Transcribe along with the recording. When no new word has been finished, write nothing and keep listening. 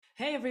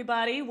Hey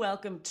everybody,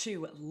 welcome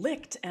to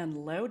Licked and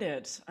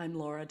Loaded. I'm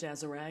Laura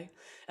Desiree,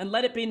 and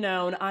let it be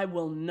known I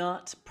will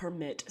not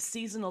permit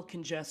seasonal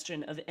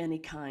congestion of any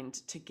kind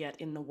to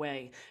get in the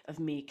way of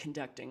me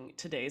conducting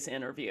today's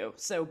interview.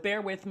 So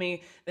bear with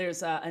me,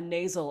 there's a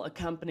nasal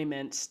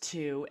accompaniment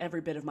to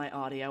every bit of my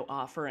audio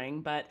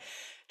offering, but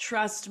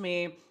trust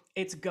me,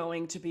 it's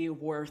going to be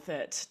worth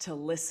it to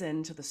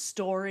listen to the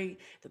story,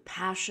 the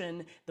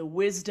passion, the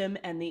wisdom,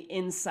 and the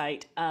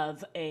insight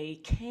of a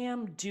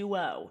cam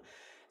duo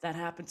that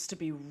happens to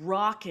be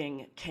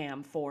rocking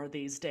Cam 4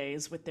 these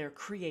days with their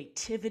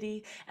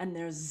creativity and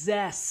their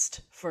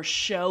zest for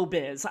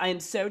showbiz. I am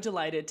so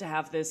delighted to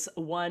have this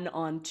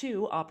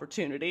one-on-two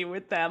opportunity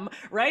with them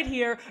right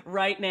here,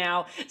 right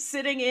now.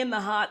 Sitting in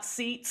the hot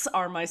seats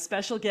are my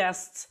special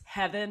guests,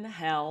 Heaven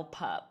Hell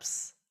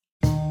Pups.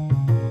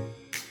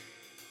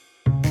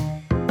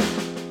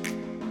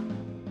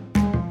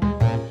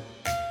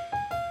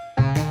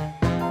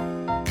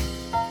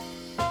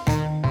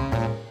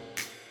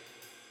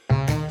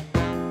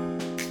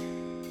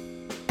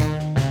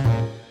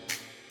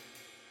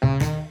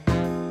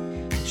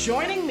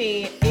 Joining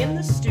me in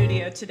the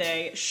studio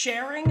today,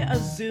 sharing a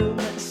Zoom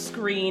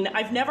screen.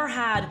 I've never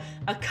had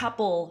a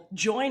couple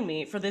join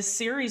me for this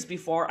series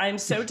before. I am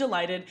so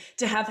delighted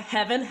to have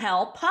Heaven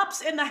Hell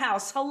Pups in the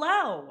house.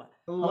 Hello.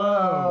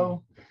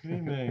 Hello. Good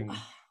evening.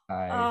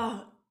 Hi.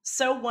 Oh,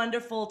 so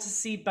wonderful to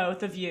see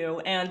both of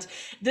you. And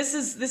this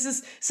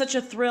is such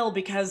a thrill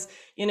because,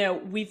 you know,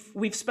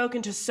 we've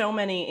spoken to so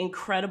many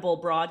incredible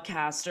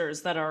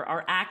broadcasters that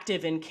are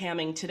active in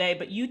camming today,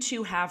 but you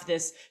two have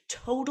this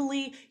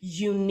totally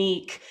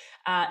unique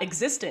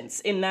existence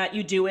in that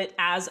you do it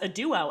as a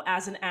duo,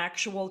 as an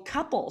actual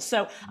couple.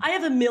 So I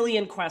have a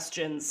million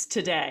questions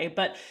today,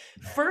 but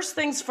first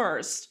things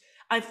first,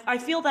 I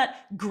feel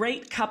that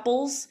great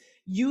couples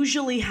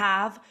usually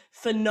have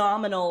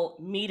phenomenal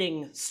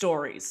meeting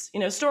stories, you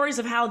know, stories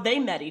of how they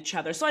met each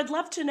other. So I'd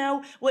love to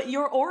know what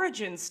your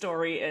origin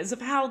story is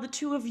of how the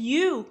two of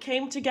you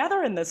came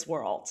together in this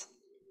world.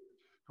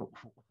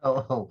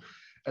 Oh,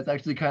 that's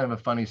actually kind of a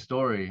funny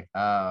story.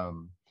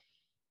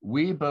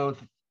 We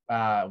both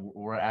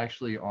were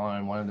actually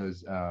on one of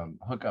those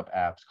hookup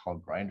apps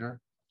called Grindr,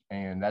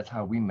 and that's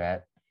how we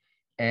met.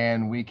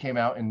 And we came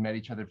out and met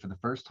each other for the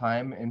first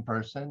time in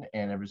person,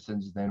 and ever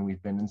since then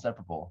we've been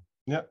inseparable.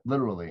 Yep.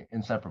 Literally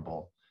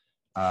inseparable.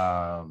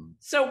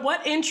 So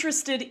what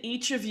interested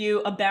each of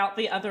you about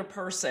the other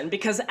person?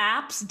 Because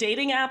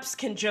dating apps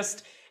can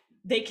just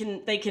they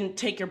can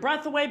take your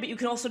breath away, but you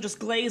can also just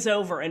glaze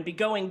over and be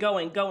going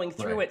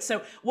through Right. it.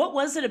 So what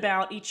was it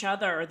about each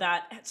other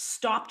that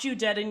stopped you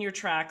dead in your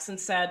tracks and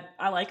said,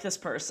 I like this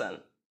person?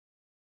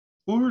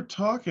 We were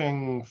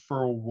talking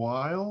for a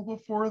while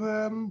before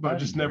then, but About a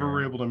just never were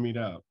year. able to meet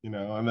up, you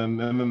know. And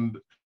then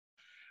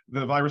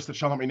the virus that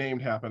shall not be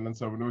named happened, and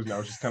so it was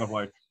just kind of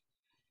like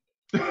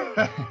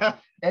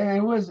And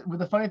it was, but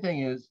the funny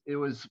thing is, it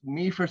was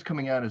me first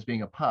coming out as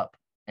being a pup,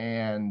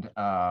 and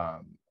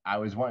I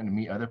was wanting to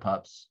meet other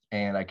pups,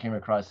 and I came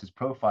across his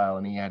profile,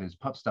 and he had his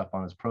pup stuff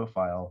on his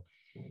profile,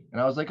 and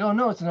I was like, oh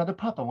no, it's another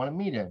pup. I want to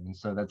meet him, and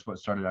so that's what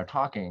started our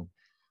talking,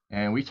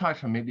 and we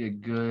talked for maybe a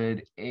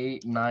good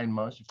 8, 9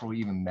 months before we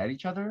even met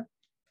each other.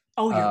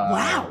 Oh, you're Uh,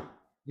 wow.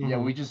 yeah,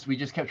 we Mhm.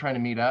 just kept trying to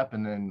meet up,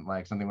 and then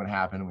like something would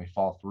happen and we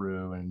fall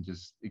through, and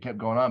just it kept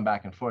going on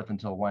back and forth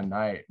until one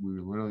night we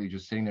were literally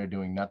just sitting there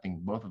doing nothing,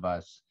 both of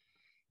us.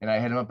 And I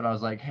hit him up and I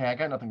was like, hey, I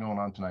got nothing going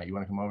on tonight. You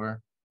want to come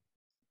over?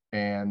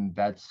 And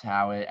that's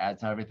how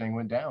everything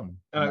went down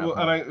And from I, that well,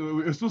 and point.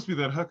 I it was supposed to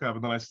be that hookup,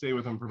 and then I stayed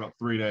with him for about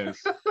 3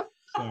 days.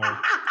 So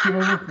Came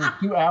over for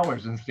 2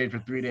 hours and stayed for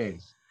 3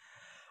 days.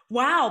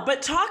 Wow,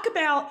 but talk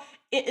about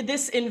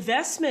this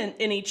investment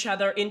in each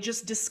other, in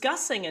just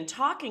discussing and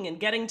talking and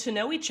getting to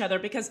know each other,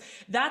 because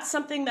that's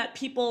something that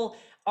people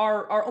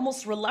are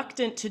almost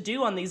reluctant to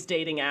do on these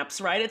dating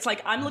apps, right? It's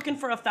like, I'm looking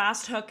for a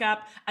fast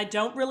hookup. I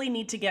don't really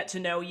need to get to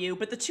know you,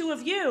 but the two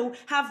of you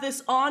have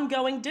this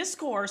ongoing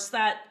discourse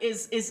that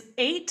is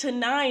 8 to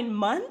 9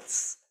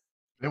 months.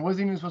 It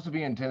wasn't even supposed to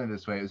be intended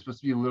this way. It was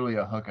supposed to be literally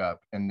a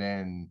hookup, and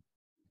then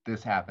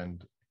this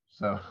happened.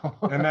 So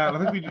and now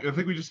I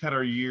think we just had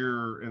our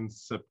year in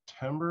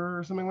September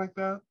or something like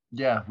that.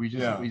 yeah, we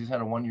just Yeah. we just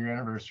had a 1 year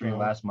anniversary So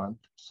last month.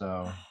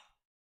 So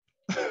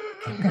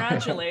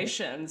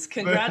Congratulations.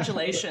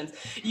 Congratulations.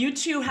 You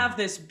two have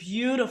this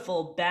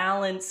beautiful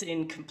balance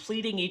in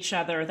completing each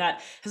other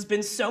that has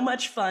been so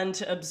much fun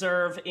to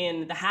observe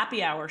in the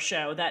happy hour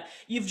show that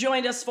you've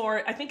joined us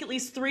for, I think, at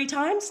least 3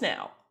 times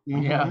now.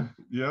 yeah,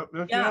 Yep.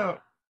 Yep. Yeah.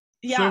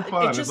 Yeah. So Yeah. It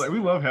fun. It's like just, we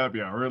love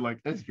happy hour. Like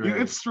it's it's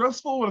great.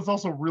 stressful, but it's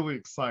also really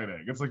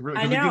exciting. It's like really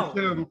I because it gets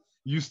know. them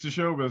used to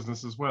show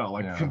business as well.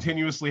 Like Yeah.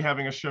 continuously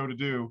having a show to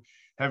do,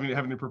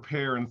 having to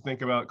prepare and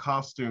think about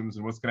costumes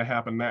and what's going to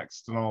happen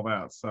next and all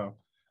that. So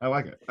I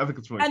like it. I think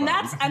it's really And fun.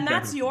 that's It gets me and back in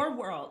that's the swing. your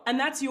world. And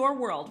that's your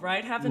world,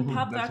 right? Heaven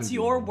Pup, That's that's his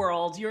your world.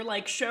 world. You're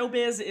like,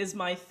 showbiz is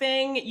my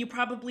thing. You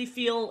probably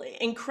feel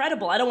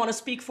incredible. I don't want to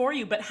speak for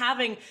you, but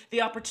having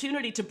the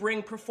opportunity to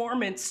bring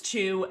performance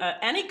to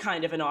any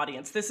kind of an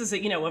audience. This is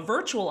a, you know, a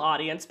virtual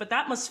audience, but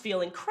that must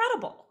feel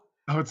incredible.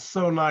 Oh, it's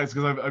so nice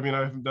because I mean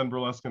I haven't done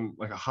burlesque in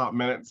like a hot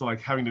minute, so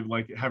like having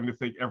to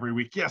think every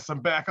week, yes,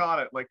 I'm back on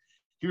it. Like,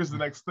 here's the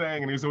next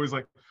thing, and he's always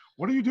like,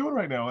 "What are you doing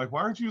right now? Like,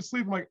 why aren't you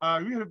asleep?" I'm like,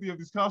 "We have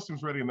these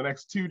costumes ready in the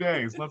next 2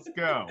 days. Let's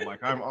go!"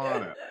 Like, I'm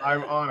on it.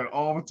 I'm on it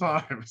all the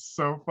time. It's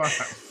so fun.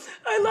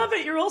 I love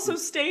it. You're also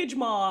stage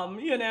mom,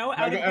 you know,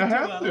 out of the I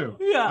have duo. to.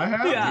 Yeah, I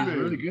have yeah. He's to.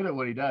 really good at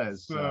what he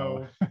does.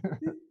 So,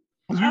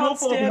 because we all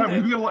follow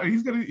behind.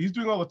 Outstanding. He's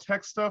doing all the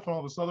tech stuff and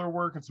all this other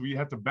work, and so we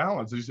have to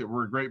balance.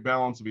 We're a great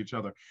balance of each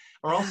other.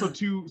 Are also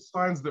two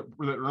signs that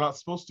are not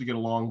supposed to get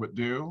along but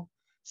do.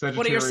 Sagittarius.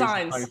 What are your and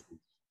signs? Pisces.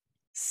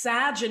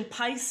 Sag and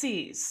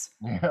Pisces.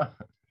 yeah.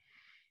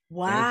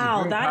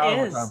 Wow, And it's a very that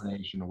powerful is.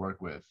 combination to work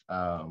with.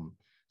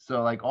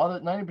 So like all the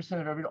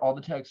 90% of all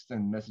the texts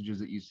and messages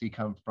that you see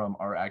come from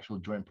our actual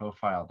joint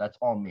profile, that's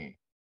all me.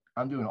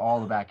 I'm doing all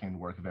the back end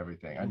work of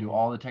everything. I do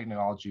all the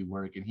technology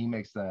work, and he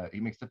makes the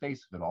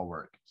face of it all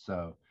work.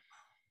 So,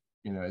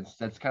 you know,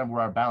 that's kind of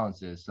where our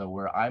balance is. So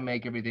where I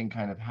make everything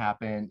kind of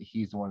happen,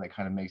 he's the one that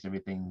kind of makes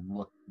everything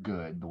look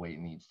good the way it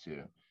needs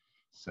to.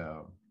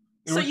 So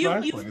It works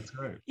nicely. It's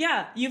great.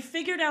 Yeah, you've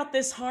figured out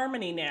this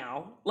harmony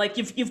now. Like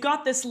you've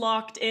got this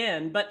locked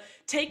in. But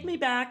take me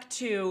back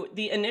to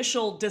the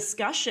initial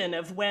discussion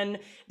of when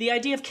the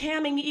idea of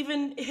camming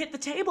even hit the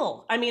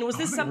table. I mean, was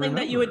this something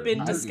that you had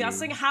been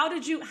discussing?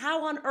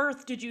 How on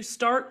earth did you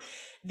start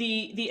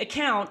the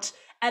account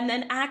and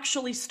then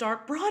actually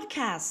start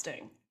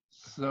broadcasting?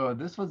 So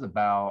this was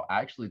about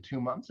actually 2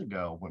 months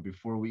ago,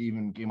 before we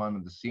even came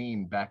onto the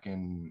scene back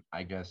in,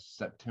 I guess,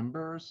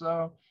 September or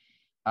so.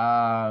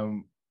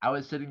 I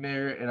was sitting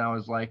there and I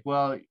was like,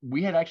 well,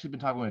 we had actually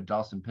been talking with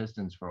Dawson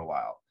Pistons for a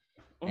while,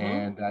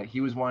 and he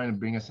was wanting to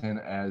bring us in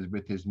as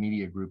with his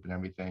media group and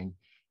everything.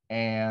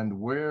 And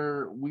we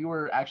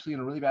were actually in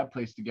a really bad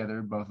place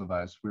together, both of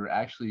us. We were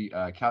actually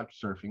couch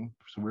surfing,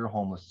 so we were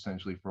homeless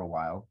essentially for a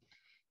while.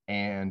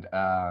 And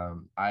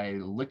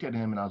I looked at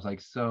him and I was like,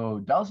 so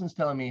Dawson's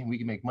telling me we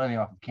can make money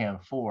off of Cam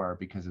 4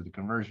 because of the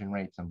conversion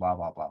rates and blah,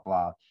 blah, blah,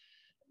 blah.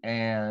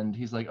 And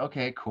he's like,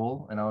 okay,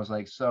 cool. And I was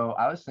like, so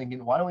I was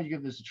thinking, why don't we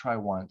give this a try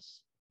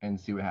once and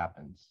see what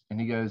happens? And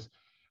he goes,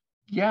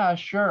 yeah,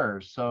 sure.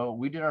 So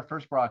we did our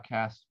first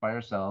broadcast by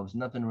ourselves.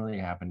 Nothing really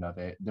happened of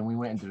it. Then we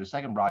went into the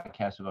second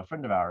broadcast with a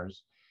friend of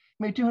ours,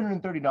 made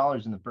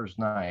 $230 in the first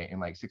night in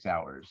like 6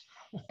 hours.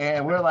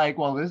 And we're like,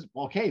 well, this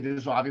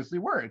obviously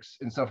works.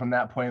 And so from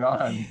that point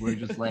on, we're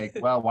just like,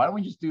 well, why don't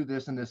we just do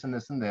this and this and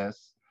this and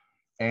this?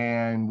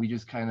 And we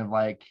just kind of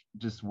like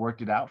just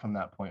worked it out from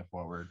that point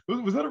forward.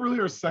 Was that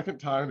really our second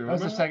time doing that?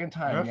 That was the second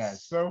time. That's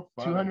yes. So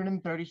funny.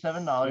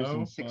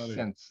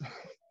 $237.06.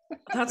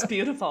 That's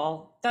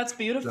beautiful. That's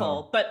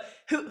beautiful. So, but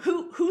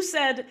who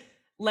said,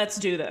 let's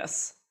do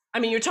this? I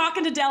mean, you're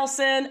talking to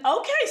Delson.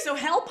 Okay, so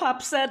Hell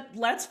Pup said,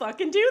 let's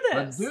fucking do this.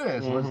 Let's do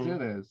this. Let's do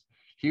this.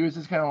 He was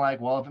just kind of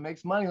like, well, if it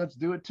makes money, let's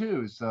do it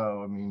too.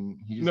 So I mean,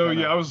 he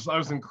just I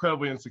was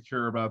incredibly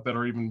insecure about that,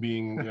 or even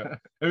being,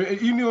 I mean,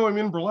 even though I'm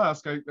in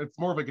burlesque, it's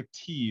more of like a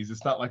tease.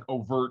 It's not like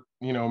overt,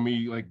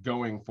 me like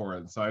going for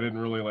it. So I didn't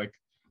really I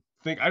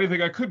didn't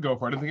think I could go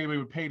for it. I didn't think anybody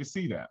would pay to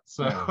see that.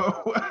 So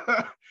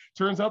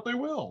turns out they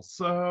will.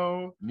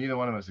 So neither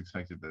one of us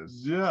expected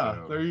this. Yeah,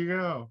 so. There you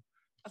go.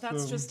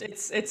 That's just,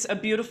 it's a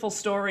beautiful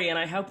story. And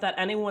I hope that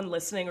anyone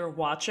listening or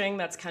watching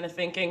that's kind of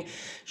thinking,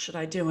 should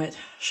I do it?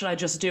 Should I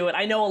just do it?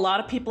 I know a lot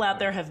of people out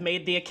there have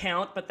made the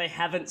account, but they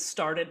haven't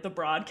started the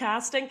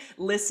broadcasting.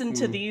 Listen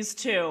to these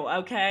two,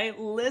 okay?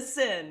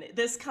 Listen,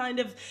 this kind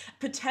of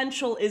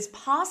potential is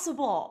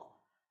possible.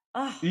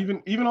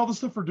 Even all the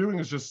stuff we're doing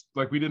is just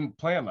like, we didn't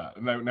plan that.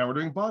 And now we're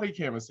doing body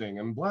canvassing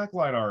and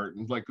blacklight art.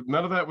 And like,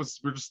 none of that was,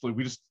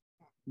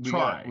 we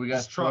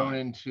got thrown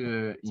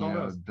into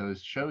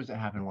those shows that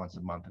happen once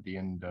a month at the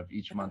end of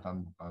each month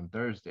on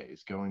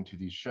Thursdays, going to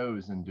these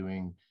shows and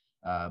doing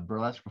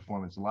burlesque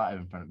performance live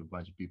in front of a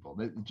bunch of people.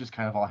 It just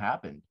kind of all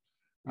happened.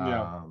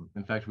 Yeah.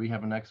 In fact, we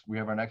have our next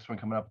one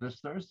coming up this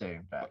Thursday,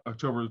 in fact.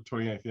 October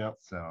 28th, yeah.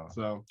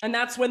 So and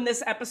that's when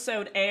this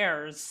episode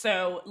airs.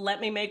 So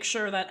let me make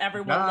sure that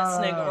everyone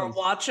listening or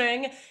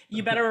watching,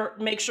 you better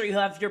make sure you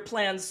have your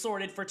plans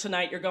sorted for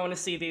tonight. You're going to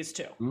see these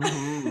two.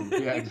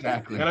 Yeah,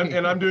 exactly.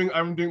 And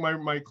I'm doing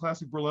my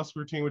classic burlesque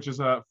routine, which is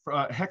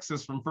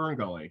Hexus from Fern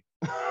Gully.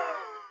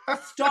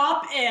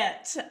 Stop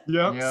it.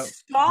 Yep.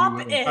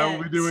 Stop it. I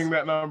will be doing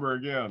that number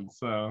again.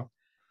 So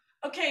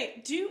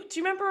okay, do you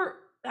remember,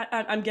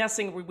 I'm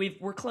guessing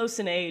we're close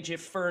in age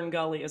if Fern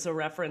Gully is a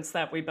reference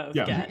that we both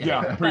get.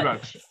 Yeah, pretty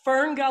much.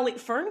 Fern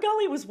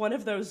Gully was one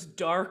of those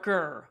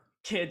darker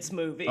kids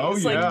movies. Oh,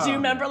 yeah. Like, do you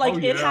remember,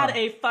 it had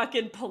a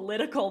fucking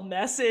political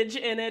message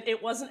in it.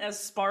 It wasn't as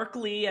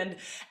sparkly and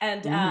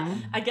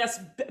I guess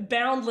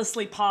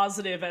boundlessly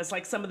positive as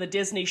like some of the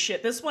Disney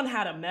shit. This one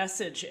had a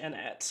message in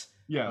it.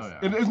 Yes,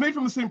 and it's made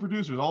from the same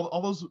producers.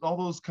 All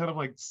those kind of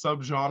like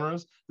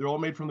subgenres, they're all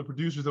made from the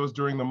producers that was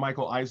during the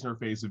Michael Eisner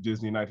phase of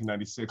Disney in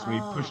 1996 when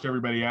he pushed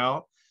everybody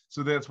out.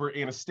 So that's where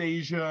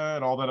Anastasia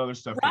and all that other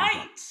stuff came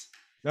from.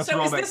 That's so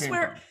where all that came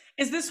from.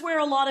 Is this where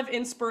a lot of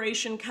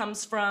inspiration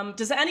comes from?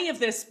 Does any of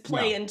this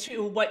play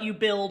into what you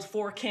build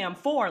for Cam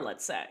 4,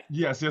 let's say?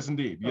 Yes,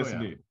 indeed. Yes,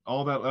 indeed.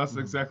 All that, that's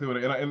exactly what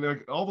and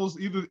like all those,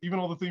 even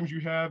all the themes you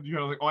had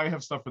like, oh, I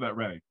have stuff for that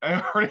ready.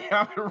 I already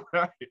have it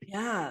ready.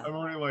 Yeah. I'm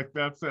already like,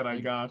 that's it, I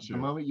got you.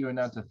 The moment you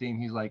announce a theme,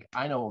 he's like,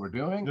 I know what we're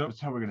doing. Yep. This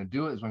is how we're gonna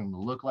do it. This is what I'm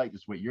gonna look like.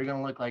 This is what you're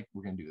gonna look like.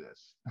 We're gonna do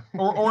this.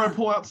 or I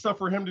pull out stuff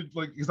for him to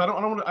like, because I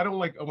want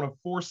to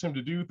force him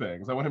to do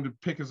things. I want him to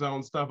pick his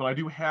own stuff, and I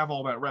do have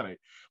all that ready.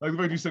 Like the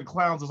way you said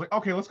clowns, I was like,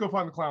 okay, let's go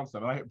find the clown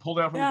stuff. And I pulled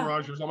out from the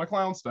garage. There's all my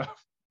clown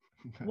stuff.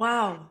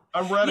 Wow.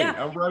 I'm ready.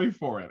 Yeah. I'm ready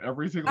for it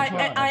every single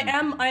time.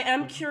 I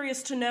am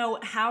curious to know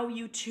how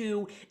you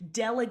two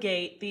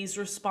delegate these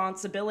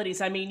responsibilities.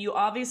 I mean, you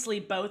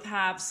obviously both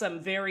have some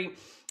very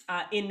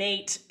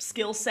innate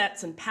skill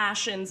sets and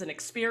passions and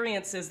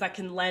experiences that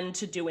can lend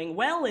to doing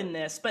well in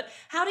this. But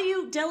how do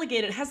you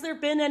delegate it? Has there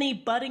been any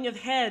butting of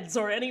heads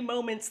or any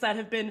moments that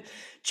have been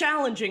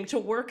challenging to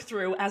work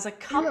through as a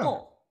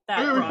couple?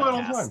 Yeah, we fight all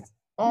the time.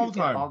 All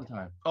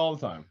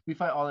the time. We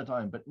fight all the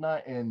time, but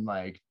not in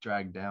like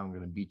drag down, I'm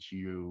gonna beat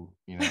you,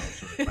 sort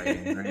of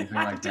fighting or anything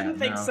like that. I didn't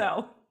think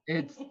so.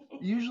 It's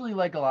usually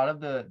like a lot of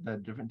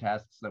the different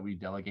tasks that we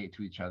delegate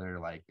to each other,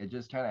 like it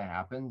just kind of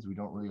happens. We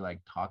don't really like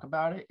talk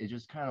about it. It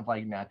just kind of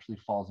like naturally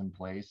falls in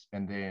place.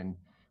 And then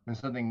when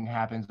something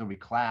happens and we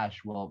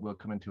clash, we'll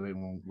come into it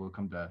and we'll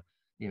come to,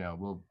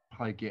 we'll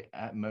probably get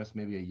at most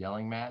maybe a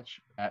yelling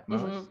match at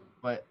most.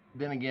 But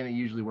then again, it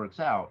usually works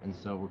out, and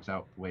so it works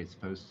out the way it's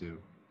supposed to.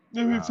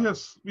 Yeah, we have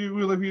tiffs. We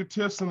have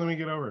tiffs, and then we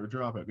get over it. We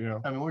drop it.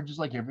 I mean, we're just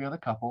like every other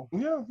couple.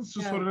 Yeah, that's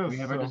just what it is. We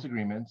have our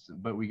disagreements,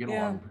 but we get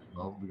along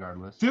well,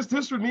 regardless.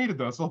 Tiffs are needed,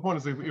 though. So the point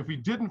is, if we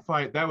didn't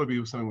fight, that would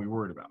be something we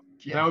worried about.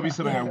 Yeah. That would be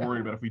something I'm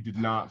worried about if we did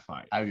not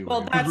fight.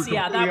 Well, that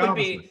would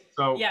be.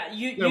 So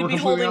you'd be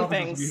holding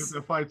things. We have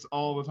to fights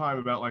all the time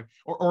about like,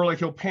 or like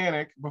he'll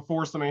panic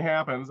before something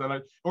happens,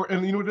 and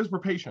you know what it is? We're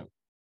patient.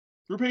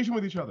 We're patient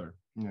with each other.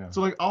 Yeah.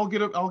 So like I'll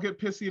get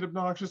pissy and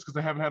obnoxious because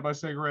I haven't had my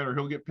cigarette, or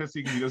he'll get pissy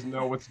because he doesn't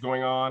know what's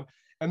going on,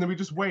 and then we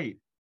just wait.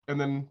 And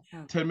then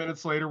 10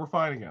 minutes later, we're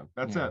fine again.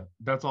 That's it.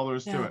 That's all there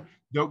is to it.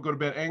 Don't go to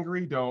bed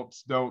angry. Don't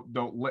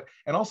let,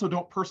 and also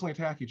don't personally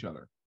attack each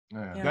other.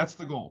 Yeah. That's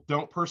the goal.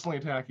 Don't personally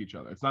attack each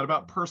other. It's not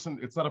about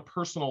it's not a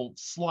personal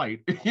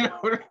slight. You know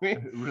what I mean?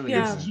 It really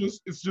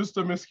it's just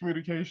a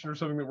miscommunication or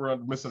something that we're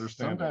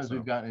misunderstanding. Sometimes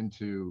we've gotten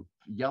into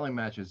yelling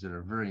matches that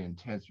are very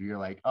intense where you're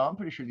like, oh, I'm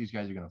pretty sure these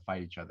guys are gonna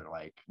fight each other,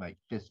 like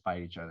fist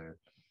fight each other.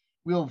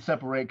 We'll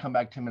separate, come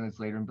back 10 minutes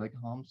later and be like,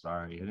 oh, I'm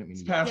sorry. I didn't mean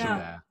to do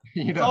that.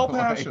 It's all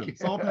passion.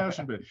 It's all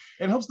passion. But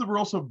it helps that we're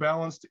also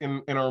balanced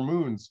in our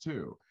moons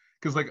too.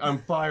 Because like I'm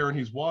fire and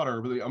he's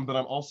water, but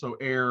I'm also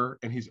air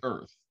and he's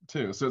earth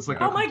too. So it's like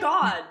my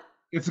God.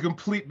 It's a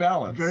complete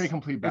balance. Very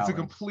complete balance. It's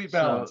a complete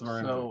balance.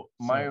 So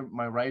my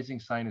rising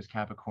sign is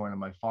Capricorn and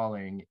my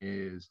falling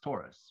is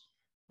Taurus.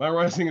 My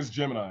rising is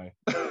Gemini.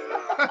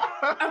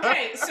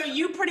 Okay, so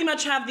you pretty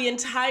much have the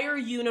entire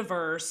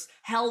universe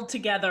held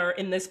together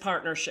in this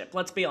partnership.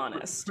 Let's be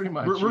honest. Pretty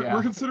much.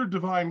 We're considered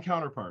divine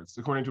counterparts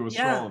according to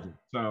astrology.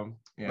 So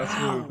that's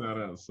really what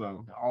that is.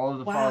 So all of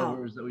the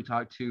followers that we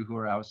talk to who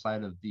are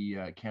outside of the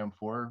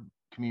Cam4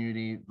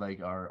 community,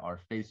 like our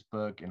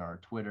Facebook and our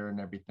Twitter and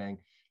everything,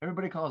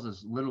 everybody calls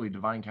us literally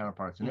divine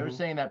counterparts, and they were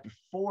saying that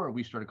before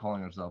we started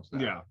calling ourselves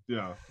that.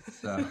 Yeah.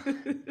 So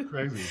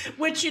crazy.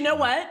 Which, you know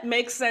what,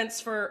 makes sense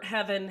for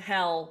heaven,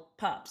 hell,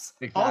 pups.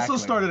 Exactly. Also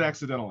started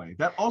accidentally.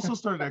 That also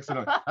started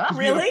accidentally.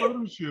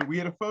 Really? We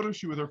had a photo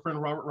shoot with our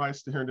friend Robert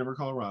Rice here in Denver,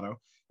 Colorado,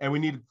 and we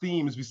needed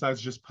themes besides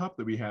just pup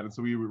that we had, and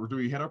so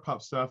we had our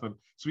pup stuff, and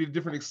so we had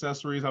different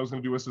accessories. I was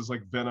going to do us as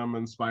like Venom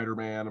and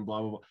Spider-Man and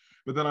blah blah blah,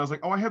 but then I was like,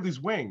 oh, I have these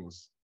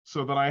wings.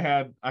 So then I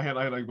had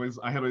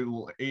a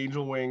little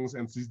angel wings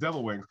and these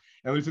devil wings,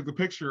 and we took the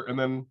picture, and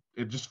then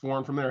it just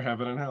formed from there,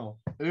 heaven and hell.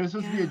 It was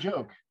supposed to be a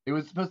joke. It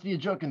was supposed to be a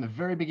joke in the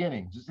very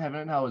beginning. Just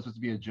heaven and hell was supposed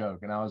to be a joke,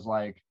 and I was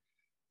like,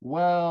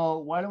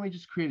 well, why don't we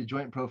just create a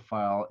joint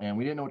profile? And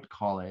we didn't know what to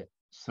call it,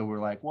 so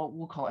we're like, well,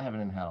 we'll call it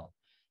heaven and hell.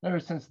 Ever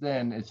since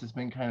then, it's just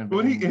been kind of.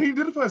 But he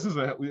identifies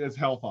as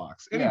Hell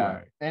Fox. Anyway.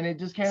 Yeah, and it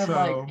just kind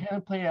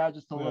of played out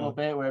just a little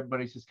bit where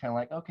everybody's just kind of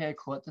like, okay,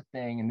 cool, it's a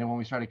thing. And then when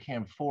we started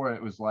Cam4,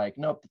 it was like,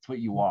 nope, that's what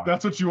you are.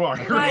 That's what you are.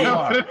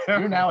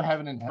 You're now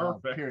heaven and hell.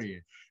 Perfect.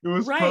 Period. It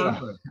was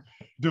perfect.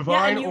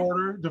 Divine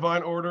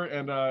order,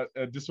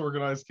 and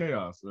disorganized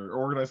chaos or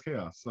organized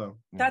chaos. So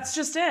that's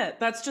just it.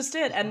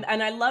 And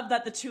I love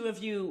that the two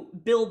of you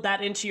build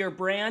that into your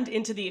brand,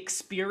 into the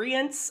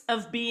experience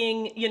of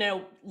being,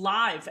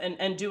 live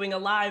and doing a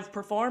live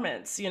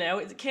performance.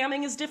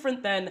 Camming is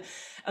different than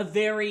a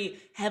very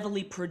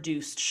heavily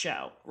produced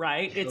show,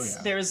 right?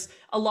 There's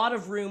a lot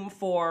of room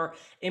for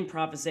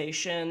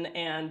improvisation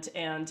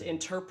and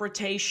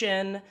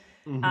interpretation.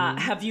 Mm-hmm.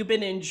 Have you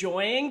been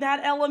enjoying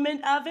that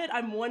element of it?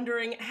 I'm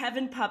wondering,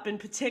 Heaven Pup in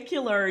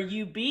particular,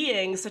 you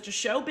being such a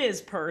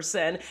showbiz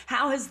person,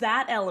 how has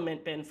that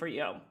element been for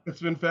you?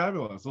 It's been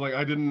fabulous. Like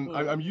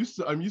I'm used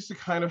to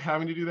kind of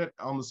having to do that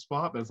on the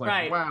spot, but it's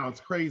like, wow,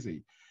 it's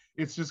crazy.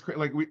 It's just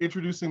like we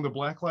introducing the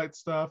blacklight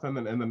stuff and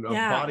then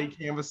body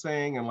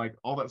canvassing and like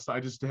all that stuff. I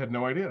just had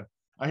no idea.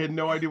 I had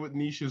no idea what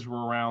niches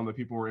were around that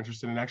people were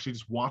interested in actually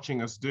just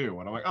watching us do.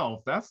 And I'm like, oh,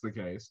 if that's the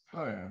case,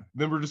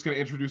 then we're just going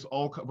to introduce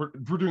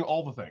we're doing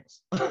all the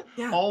things.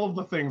 Yeah. All of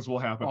the things will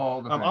happen.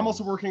 I'm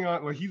also working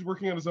on, like, he's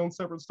working on his own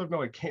separate stuff now,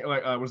 like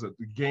what is it,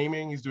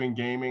 gaming? He's doing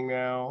gaming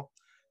now,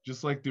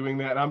 just like doing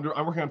that. And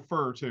I'm working on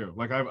fur too.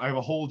 Like I have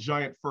a whole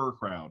giant fur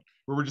crowd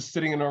where we're just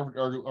sitting in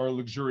our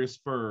luxurious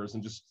furs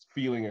and just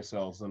feeling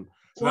ourselves. And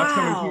so that's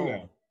coming too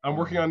now. I'm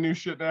working on new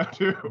shit now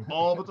too,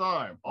 all the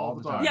time.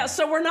 Yeah,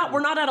 so we're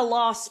not at a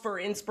loss for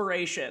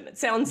inspiration. It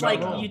sounds like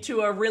you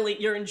two are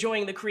you're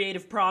enjoying the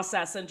creative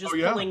process and just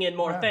pulling in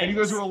more things. And you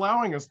guys are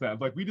allowing us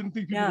that. Like, we didn't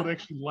think people would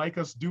actually like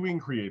us doing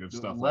creative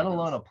stuff. Let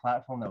alone a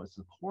platform that would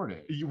support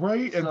it.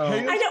 Right? And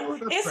pay us. I know.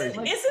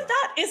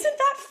 Isn't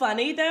that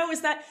funny though? Is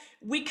that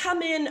we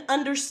come in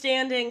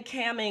understanding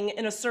camming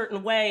in a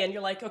certain way, and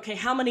you're like, okay,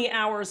 how many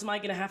hours am I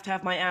going to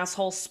have my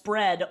asshole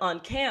spread on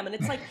cam? And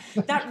it's like,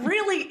 that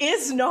really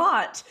is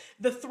not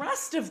the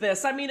thrust of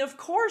this. I mean, of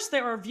course,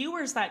 there are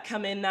viewers that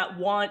come in that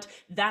want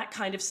that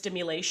kind of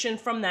stimulation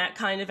from that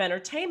kind of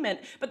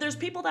entertainment, but there's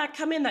people that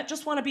come in that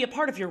just want to be a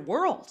part of your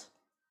world.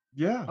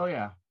 Yeah. Oh,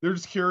 yeah. They're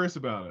just curious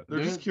about it.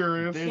 They're just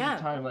curious. There's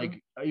a time,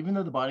 like, even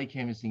though the body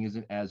canvassing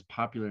isn't as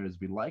popular as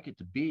we'd like it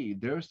to be,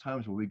 there's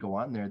times where we go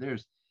on there,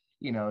 there's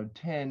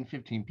 10,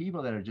 15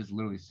 people that are just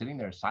literally sitting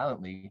there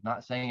silently,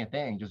 not saying a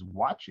thing, just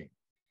watching.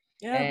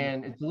 Yeah.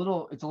 And it's a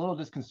little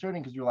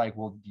disconcerting because you're like,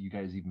 well, do you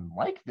guys even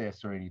like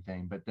this or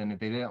anything? But then if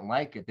they didn't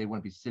like it, they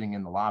wouldn't be sitting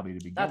in the lobby to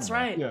begin with. That's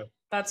right. Yeah.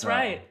 That's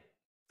right.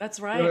 That's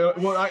right.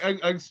 Well, I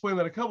explained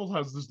that a couple of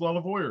times. There's a lot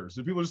of voyeurs.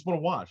 And people just want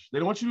to watch. They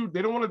don't want you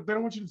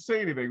to say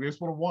anything. They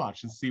just want to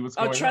watch and see what's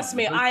going on. Oh, trust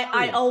me,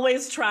 I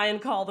always try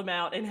and call them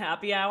out in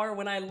happy hour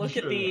when I look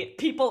at the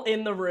people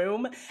in the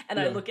room and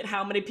I look at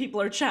how many people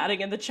are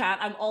chatting in the chat.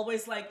 I'm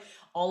always like,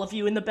 all of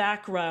you in the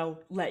back row,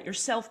 let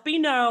yourself be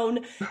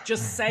known.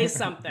 Just say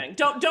something.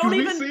 Don't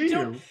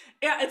even.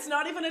 Yeah, it's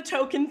not even a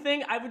token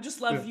thing. I would just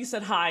love if you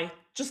said hi.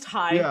 Just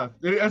hi. Yeah.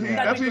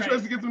 That's what he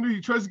tries to get them to do.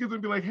 He tries to get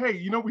them to be like,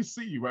 hey, we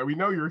see you, right? We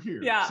know you're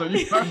here. Yeah. So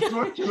you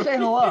just say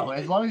hello.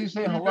 As long as you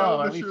say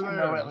hello, at least you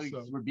know at least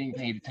we're being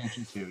paid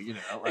attention to,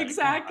 Like,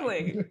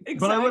 exactly.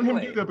 But I let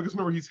him do that because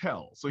remember, he's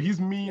hell. So he's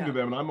mean to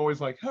them. And I'm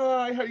always like,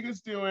 hi, how you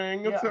guys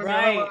doing? Yeah,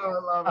 right.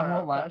 I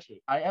won't lie.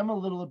 I am a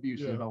little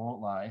abusive, I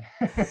won't lie.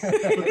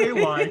 But they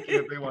like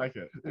it. They like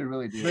it. They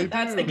really do.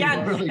 That's,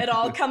 again, it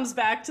all comes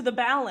back to the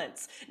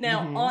balance.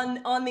 Now,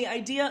 on the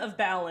idea of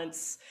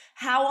balance,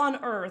 how on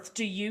earth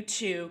do you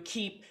two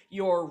keep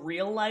your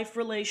real life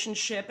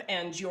relationship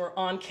and your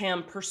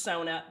on-cam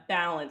persona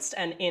balanced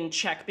and in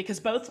check? Because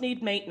both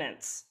need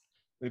maintenance.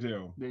 They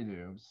do.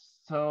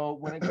 So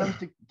when it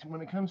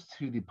comes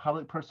to the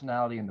public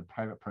personality and the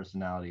private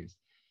personalities,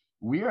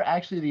 we are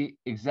actually the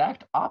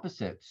exact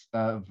opposites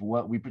of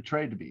what we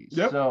portray to be.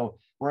 Yep. So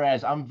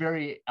whereas I'm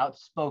very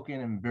outspoken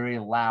and very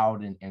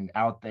loud and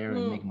out there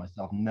and making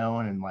myself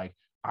known and like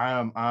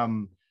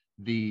I'm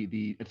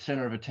the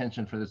center of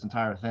attention for this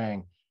entire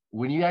thing.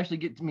 When you actually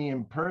get to me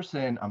in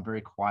person, I'm very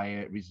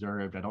quiet,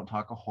 reserved. I don't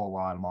talk a whole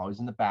lot. I'm always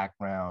in the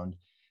background.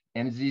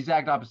 And it's the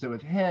exact opposite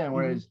with him,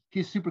 whereas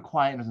he's super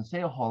quiet and doesn't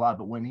say a whole lot.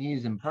 But when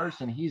he's in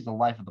person, he's the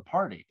life of the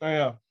party. Oh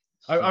yeah,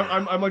 so.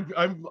 I'm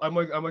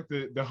like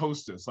the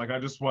hostess. Like I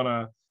just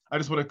want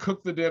to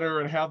cook the dinner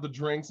and have the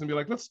drinks and be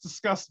like, let's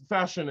discuss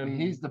fashion.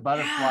 And he's the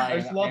butterfly. I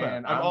just love it.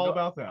 I'm all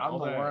about that. I'm the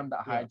worm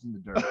that hides in the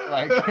dirt.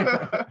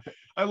 Like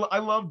I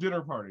love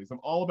dinner parties. I'm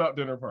all about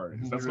dinner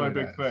parties. That's really my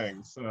big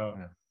thing. So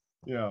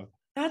yeah.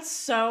 That's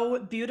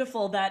so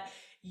beautiful that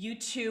you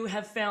two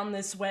have found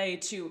this way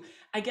to,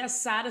 I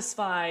guess,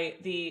 satisfy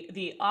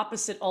the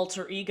opposite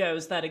alter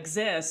egos that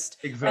exist.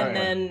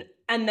 Exactly.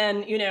 And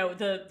then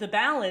the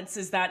balance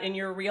is that in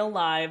your real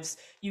lives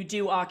you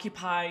do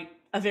occupy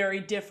a very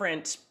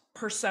different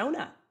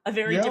persona, a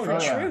very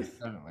different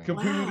truth.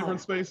 Completely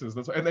different spaces.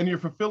 That's and then you're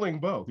fulfilling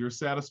both. You're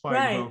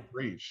satisfying both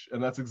for each,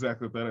 and that's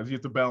exactly what that is. You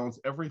have to balance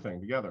everything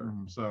together.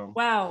 So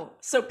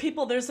so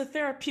people, there's a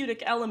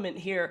therapeutic element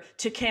here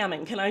to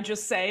camming. Can I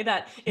just say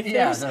that if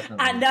there's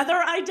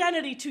another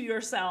identity to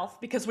yourself,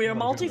 because we are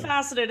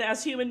multifaceted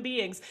as human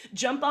beings,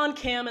 jump on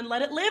cam and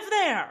let it live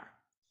there.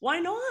 Why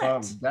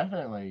not?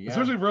 Definitely, yeah.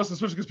 Especially for us,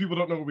 especially because people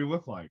don't know what we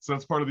look like. So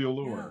that's part of the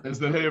allure, is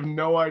that they have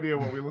no idea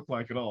what we look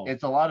like at all.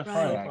 It's a lot of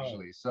fun,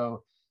 actually.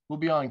 So we'll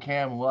be on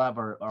cam and we'll have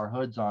our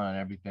hoods on and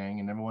everything.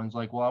 And everyone's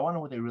like, well, I wonder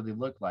what they really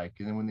look like.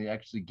 And then when they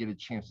actually get a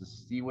chance to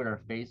see what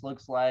our face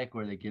looks like,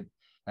 or they get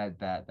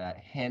that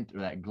hint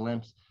or that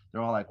glimpse,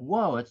 they're all like,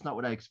 whoa, that's not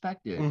what I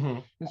expected.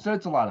 And so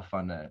it's a lot of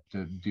fun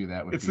to do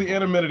that with people. The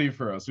anonymity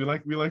for us. We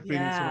like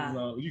being sort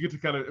of, you get to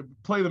kind of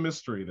play the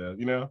mystery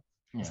then,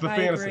 It's the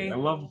fantasy. Agree. I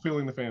love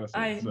feeling the fantasy.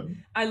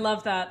 I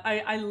love that.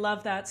 I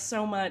love that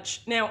so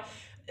much. Now,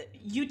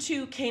 you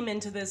two came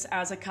into this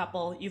as a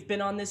couple. You've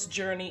been on this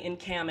journey in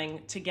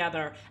camming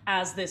together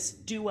as this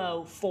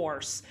duo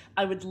force.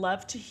 I would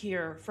love to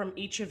hear from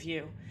each of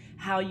you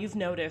how you've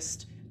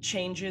noticed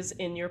changes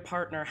in your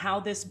partner, how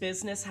this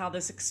business, how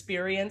this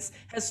experience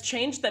has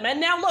changed them. And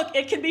now look,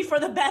 it can be for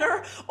the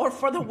better or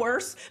for the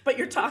worse, but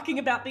you're talking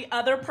about the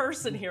other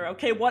person here.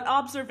 Okay, what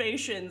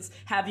observations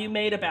have you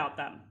made about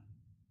them?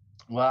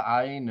 Well,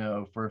 I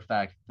know for a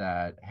fact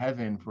that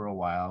Heaven for a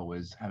while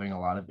was having a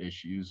lot of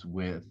issues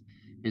with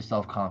his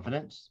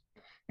self-confidence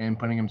and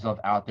putting himself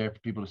out there for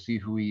people to see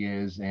who he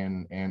is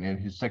and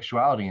his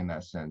sexuality in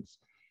that sense.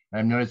 And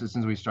I've noticed that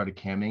since we started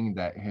camming,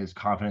 that his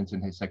confidence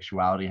in his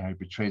sexuality, how he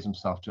portrays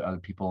himself to other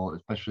people,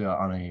 especially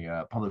on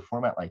a public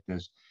format like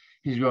this,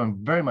 he's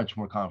grown very much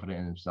more confident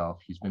in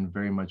himself. He's been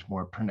very much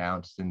more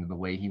pronounced in the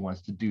way he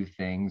wants to do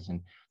things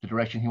and the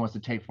direction he wants to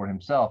take for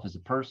himself as a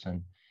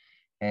person.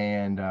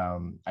 And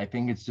I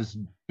think it's just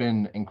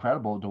been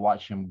incredible to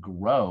watch him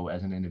grow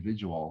as an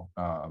individual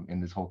in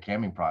this whole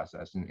camming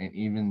process. And it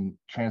even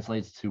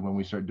translates to when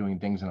we start doing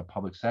things in a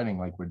public setting,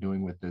 like we're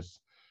doing with this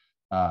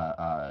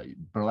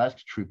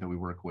burlesque troupe that we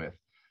work with.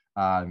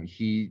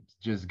 He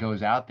just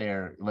goes out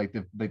there, like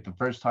the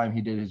first time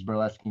he did his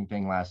burlesquing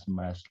thing last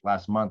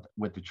month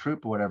with the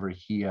troupe or whatever,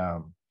 he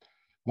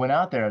went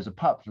out there as a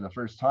pup for the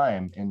first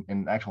time in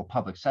an actual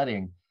public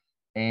setting,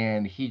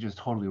 and he just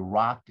totally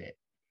rocked it.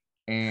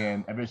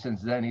 And ever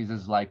since then, he's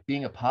just like,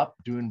 being a pup,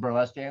 doing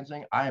burlesque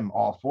dancing, I am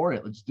all for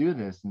it. Let's do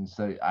this. And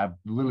so I've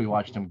literally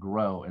watched him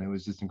grow, and it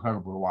was just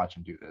incredible to watch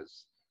him do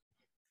this.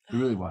 It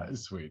really was.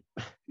 He's sweet.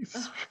 He's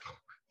sweet.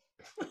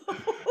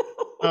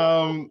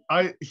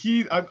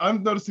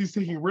 I've noticed he's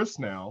taking risks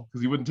now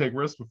because he wouldn't take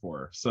risks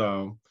before.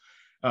 So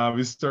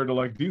he's starting to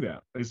like do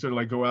that. He started to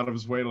like go out of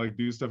his way to like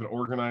do stuff and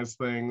organize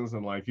things,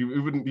 and like he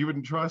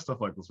wouldn't try stuff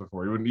like this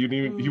before. He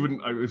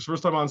wouldn't. His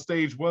first time on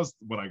stage was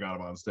when I got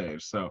him on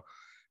stage. So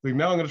like,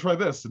 now I'm going to try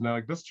this, and now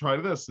like, let's try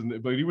this,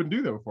 but he wouldn't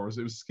do that before. So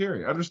it was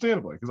scary,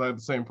 understandably, because I had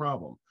the same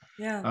problem.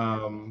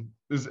 Yeah.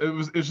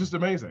 It's just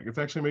amazing. It's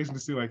actually amazing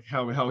to see like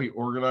how he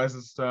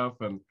organizes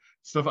stuff and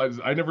stuff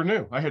I never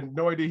knew. I had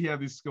no idea he had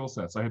these skill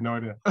sets. I had no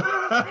idea.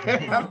 I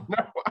had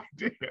no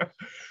idea.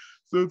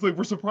 So it's like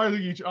we're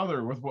surprising each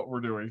other with what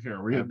we're doing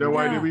here. We had no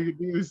idea we could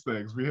do these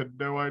things. We had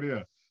no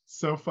idea.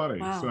 So funny.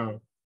 Wow.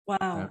 So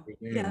wow.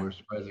 Every day we're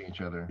surprising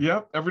each other.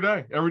 Yep, every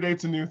day. Every day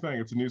it's a new thing.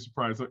 It's a new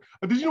surprise. Like,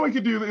 did you know I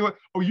could do that? Like,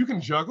 oh, you can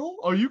juggle?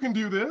 Oh, you can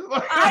do this?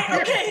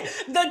 Okay,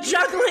 the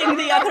juggling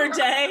the other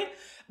day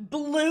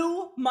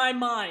blew my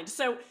mind.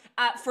 So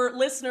for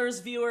listeners,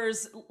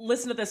 viewers,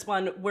 listen to this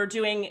one. We're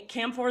doing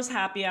Cam4's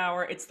Happy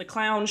Hour. It's the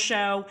clown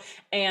show,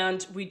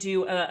 and we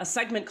do a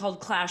segment called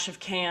Clash of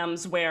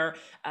Cams where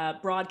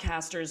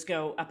broadcasters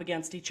go up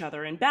against each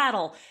other in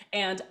battle.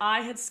 And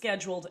I had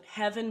scheduled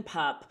Heaven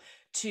Pup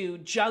to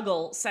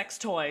juggle sex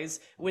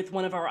toys with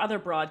one of our other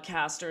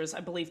broadcasters.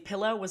 I believe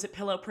Pillow. Was it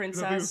Pillow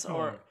Princess?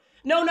 Or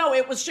no,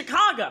 it was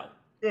Chicago.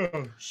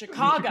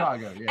 Chicago.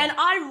 Yeah. And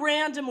I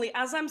randomly,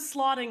 as I'm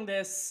slotting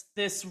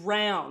this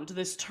round,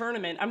 this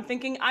tournament, I'm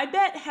thinking, I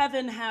bet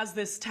Heaven has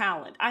this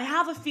talent. I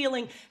have a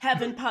feeling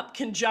Heaven Pup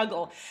can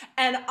juggle.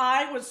 And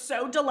I was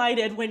so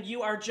delighted when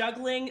you are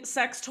juggling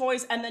sex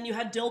toys and then you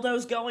had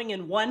dildos going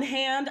in one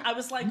hand. I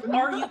was like,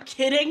 are you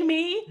kidding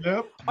me?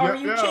 Yep. Are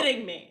you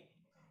kidding me?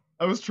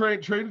 I was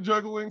trained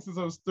juggling since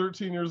I was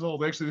 13 years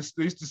old. Actually,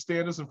 they used to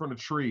stand us in front of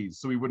trees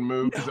so we wouldn't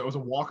move because it was a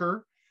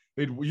walker.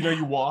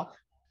 You walk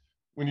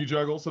when you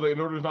juggle, so that in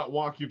order to not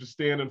walk, you have to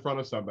stand in front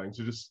of something.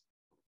 So just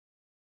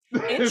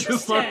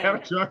learn how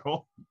to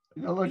juggle.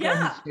 Look at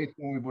his face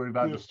when we were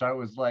about to start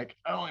was like,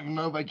 I don't even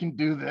know if I can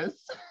do this.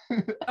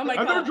 Oh my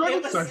God. I've never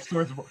juggled sex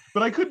toys before,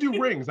 but I could do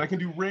rings. I can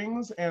do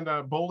rings and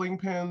bowling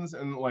pins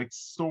and like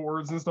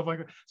swords and stuff like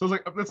that. So it's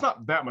like, it's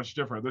not that much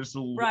different. They're just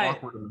a little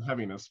awkward in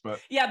heaviness, but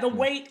yeah, the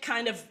weight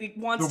kind of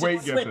wants to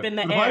flip in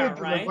the air,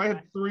 right? If I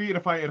had three, and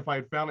if I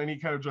had found any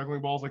kind of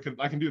juggling balls, I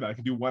can do that. I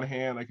can do one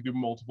hand. I can do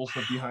multiple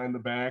stuff behind the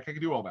back. I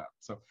can do all that.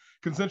 So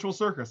consensual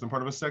circus. I'm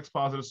part of a sex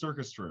positive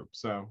circus troupe.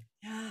 So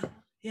yeah.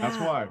 That's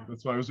why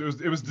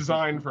it was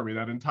designed for me.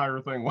 That entire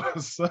thing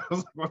was. So I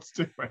was like, let's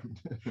do it.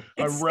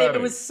 I'm ready. It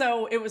was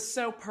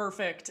so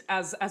perfect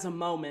as a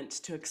moment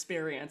to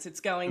experience. It's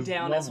going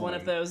down as one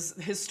of those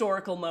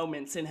historical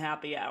moments in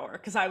Happy Hour,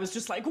 because I was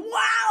just like,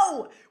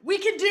 wow, we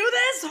can do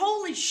this.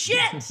 Holy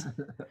shit.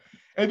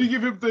 And you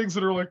give him things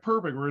that are like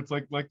perfect, where it's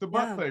like the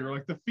butt thing or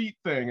like the feet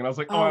thing, and I was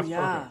like, oh, that's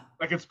perfect.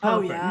 Like it's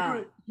perfect. Oh,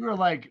 yeah. You're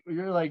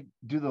like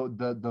do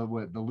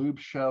the lube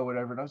show,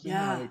 whatever. And I was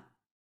like,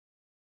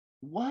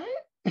 what?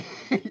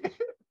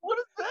 What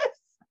is this?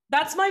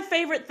 That's my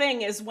favorite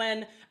thing, is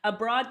when a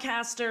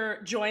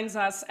broadcaster joins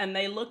us and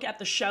they look at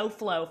the show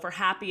flow for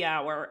Happy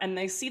Hour and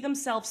they see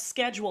themselves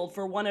scheduled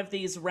for one of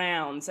these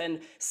rounds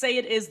and say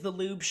it is the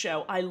lube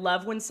show. I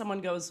love when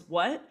someone goes,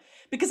 what?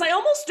 Because I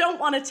almost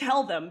don't want to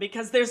tell them,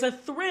 because there's a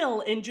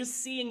thrill in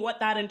just seeing what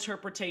that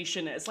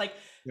interpretation is. Like,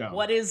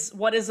 what is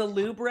a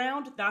lube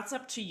round? That's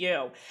up to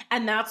you.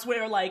 And that's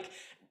where like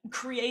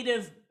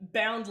creative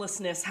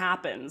boundlessness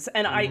happens,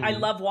 and I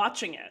love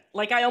watching it.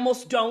 Like, I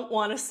almost don't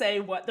want to say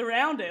what the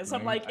round is.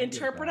 I'm like,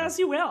 interpret as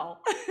you will.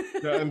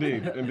 Yeah,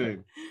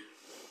 indeed.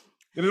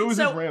 And it always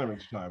is random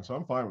each time, so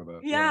I'm fine with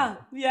it. Yeah.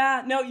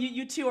 No,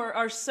 you two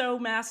are so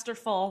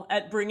masterful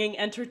at bringing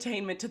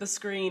entertainment to the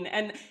screen.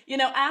 And, you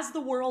know, as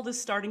the world is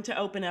starting to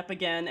open up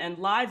again and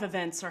live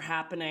events are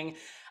happening,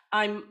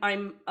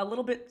 I'm a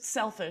little bit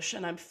selfish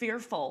and I'm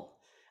fearful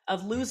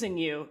of losing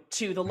you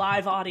to the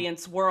live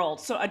audience world.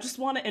 So I just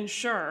want to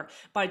ensure,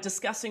 by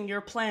discussing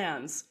your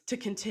plans to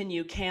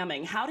continue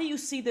camming, how do you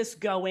see this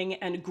going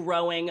and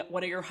growing?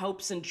 What are your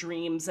hopes and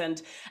dreams?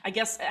 And I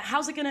guess,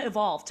 how's it going to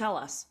evolve? Tell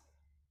us.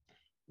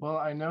 Well,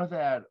 I know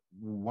that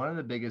one of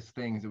the biggest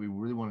things that we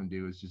really want to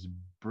do is just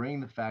bring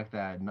the fact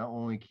that not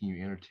only can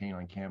you entertain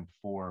on Cam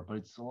 4, but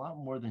it's a lot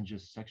more than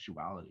just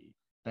sexuality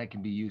that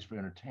can be used for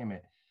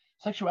entertainment.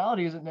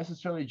 Sexuality isn't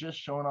necessarily just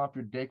showing off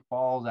your dick,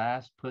 balls,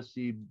 ass,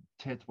 pussy,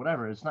 tits,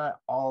 whatever. It's not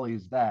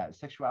always that.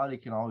 Sexuality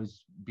can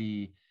always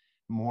be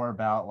more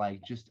about like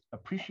just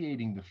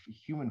appreciating the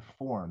human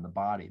form, the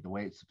body, the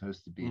way it's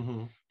supposed to be.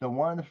 The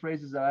one of the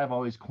phrases that I've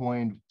always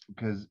coined,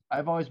 because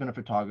I've always been a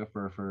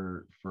photographer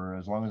for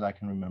as long as I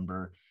can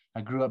remember.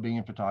 I grew up being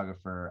a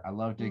photographer. I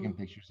love taking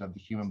pictures of the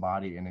human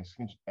body and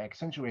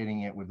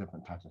accentuating it with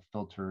different types of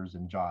filters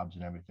and jobs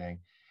and everything.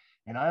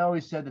 And I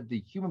always said that the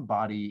human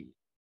body,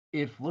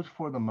 if looked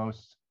for the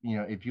most, you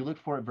know, if you look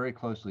for it very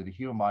closely, the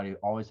human body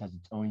always has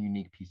its own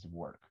unique piece of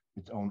work,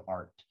 its own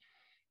art.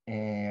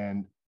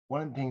 And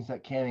one of the things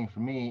that camming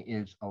for me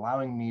is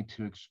allowing me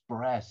to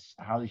express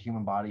how the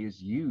human body is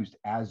used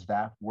as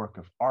that work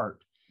of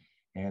art.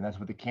 And that's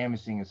what the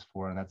canvassing is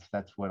for. And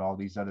that's what all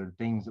these other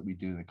things that we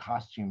do, the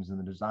costumes and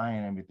the design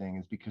and everything,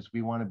 is because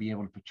we want to be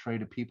able to portray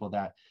to people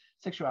that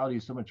sexuality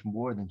is so much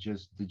more than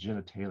just the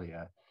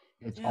genitalia.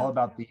 It's all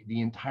about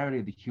the entirety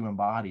of the human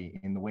body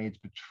and the way it's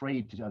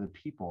portrayed to other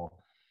people.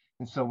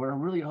 And so we're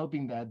really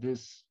hoping that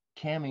this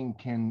camming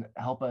can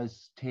help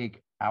us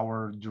take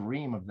our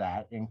dream of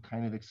that and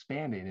kind of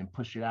expand it and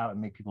push it out and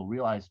make people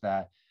realize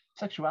that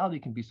sexuality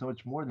can be so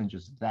much more than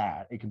just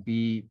that. It can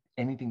be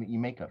anything that you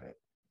make of it.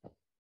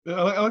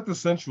 I like the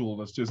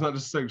sensualness too. It's not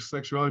just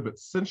sexuality, but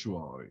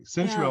sensuality.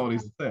 Sensuality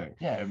is the thing.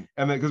 Yeah.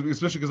 And then,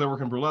 especially because I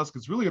work in burlesque,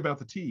 it's really about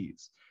the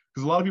tease.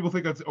 Because a lot of people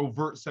think that's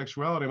overt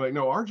sexuality. I'm like,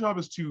 no, our job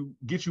is to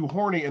get you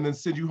horny and then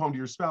send you home to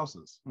your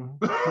spouses.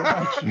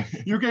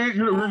 You're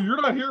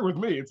not here with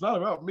me. It's not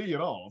about me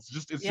at all. It's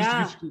just to get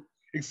you to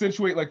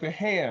accentuate like the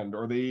hand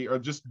or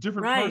just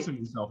different parts of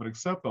yourself and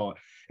accept all it.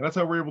 And that's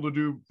how we're able to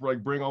do,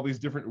 like, bring all these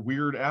different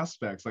weird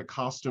aspects like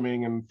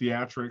costuming and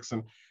theatrics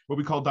and what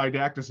we call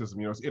didacticism.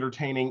 You know, it's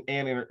entertaining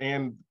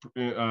and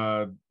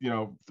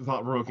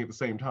thought-provoking at the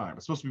same time.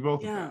 It's supposed to be both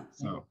of them.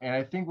 So, and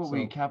I think what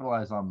we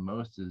capitalize on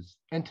most is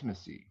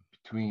intimacy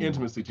between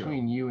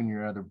you and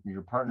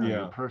your partner,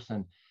 your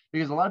person,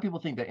 because a lot of people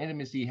think that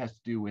intimacy has to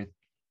do with,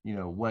 you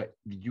know, what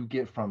you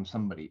get from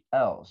somebody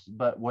else,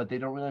 but what they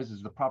don't realize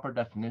is the proper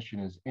definition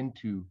is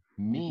into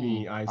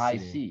me I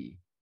see.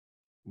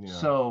 Yeah.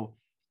 So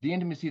the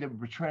intimacy that we're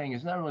portraying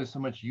is not really so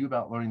much you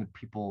about learning the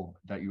people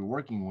that you're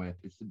working with.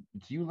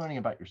 It's you learning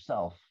about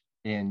yourself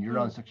and your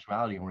own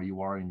sexuality and where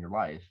you are in your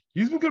life.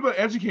 He's been good about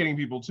educating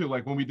people too.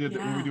 Like when we do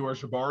our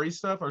shibari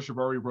stuff, our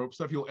shibari rope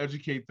stuff, he'll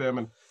educate them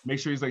and make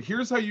sure he's like,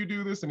 here's how you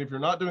do this. And if you're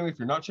not doing it, if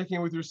you're not checking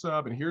in with your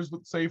sub, and here's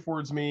what safe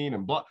words mean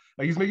and blah,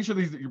 like he's making sure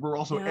that we're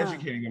also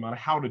educating them on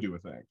how to do a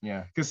thing.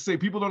 Yeah. Because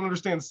people don't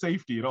understand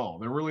safety at all.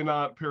 They're really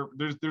not,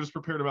 they're just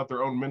prepared about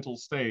their own mental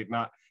state,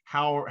 not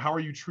how are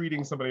you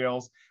treating somebody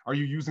else? Are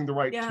you using the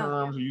right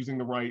terms? Are you using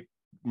the right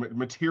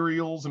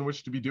materials in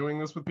which to be doing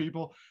this with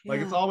people?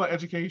 Like it's all about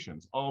education.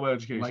 It's all about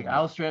education. Like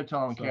I'll straight up tell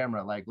on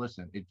camera, like,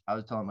 listen, I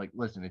was telling him, like,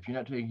 listen, if you're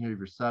not taking care of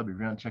your sub, if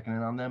you're not checking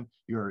in on them,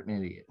 you're an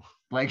idiot.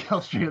 Like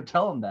I'll straight up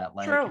tell them that.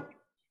 Like, True.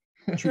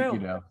 You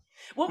know.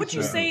 What would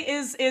you say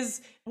is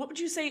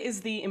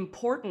the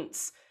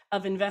importance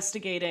of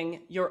investigating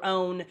your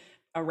own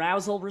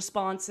arousal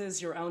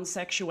responses, your own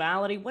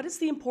sexuality? What is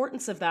the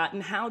importance of that,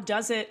 and how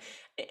does it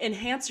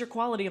enhance your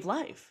quality of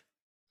life?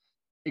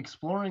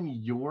 Exploring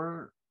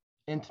your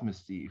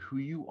intimacy, who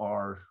you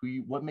are,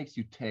 what makes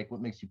you tick, what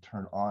makes you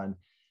turn on.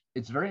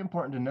 It's very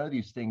important to know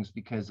these things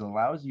because it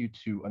allows you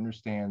to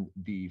understand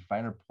the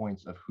finer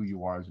points of who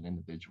you are as an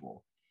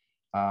individual.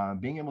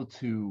 Being able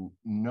to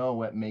know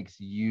what makes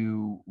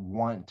you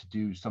want to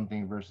do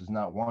something versus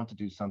not want to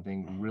do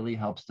something really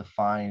helps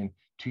define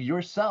to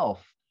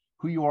yourself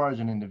who you are as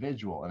an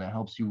individual, and it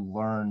helps you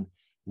learn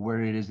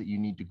where it is that you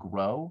need to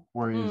grow,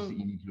 where it is that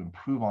you need to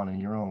improve on in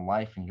your own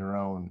life and your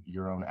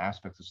own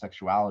aspects of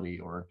sexuality,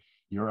 or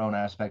your own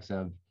aspects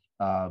of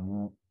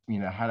how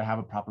to have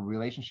a proper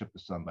relationship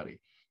with somebody.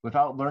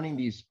 Without learning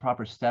these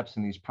proper steps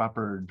and these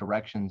proper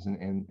directions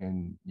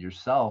in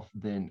yourself,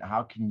 then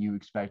how can you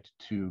expect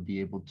to be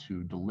able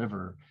to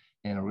deliver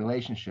in a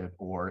relationship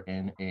or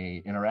in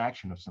a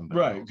interaction with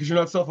somebody? Right, because you're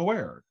not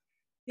self-aware.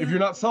 If you're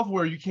not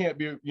self-aware, you can't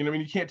be,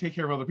 you can't take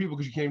care of other people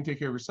because you can't even take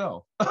care of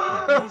yourself.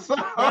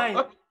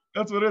 Right.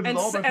 That's what it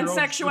is. And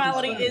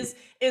sexuality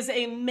is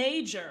a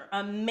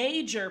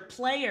major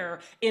player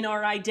in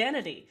our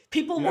identity.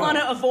 People want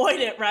to avoid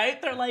it,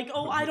 right? They're like,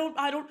 oh, I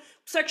don't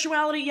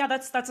sexuality. Yeah,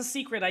 that's a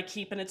secret I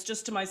keep, and it's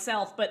just to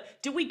myself.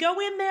 But do we go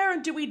in there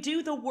and do we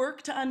do the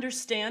work to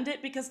understand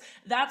it? Because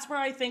that's where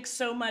I think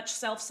so much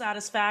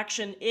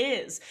self-satisfaction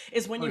is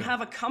when you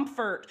have a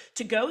comfort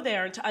to go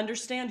there and to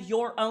understand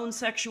your own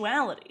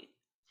sexuality.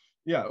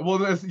 Yeah, well,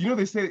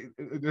 they say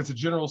it's a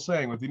general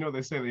saying, but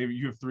they say that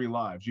you have 3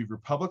 lives. You have your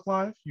public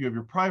life, you have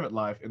your private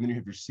life, and then you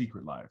have your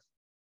secret life.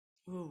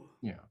 Ooh.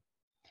 Yeah.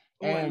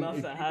 Oh, and I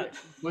love that.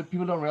 What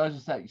people don't realize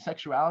is that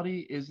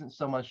sexuality isn't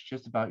so much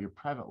just about your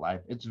private life.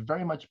 It's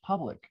very much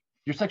public.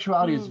 Your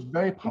sexuality is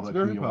very public.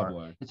 It's very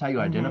public. It's how you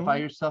identify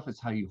yourself.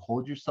 It's how you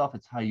hold yourself.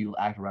 It's how you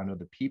act around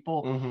other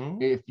people.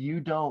 If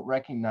you don't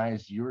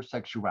recognize your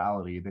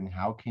sexuality, then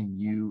how can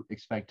you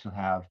expect to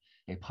have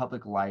a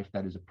public life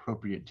that is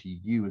appropriate to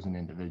you as an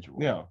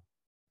individual? Yeah,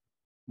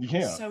 you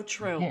can't. So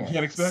true. You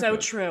can't expect so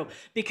it. True,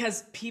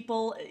 because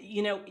people,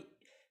 your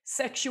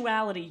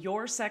sexuality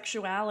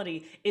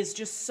is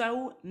just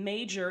so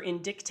major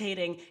in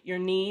dictating your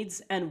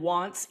needs and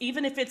wants.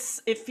 Even if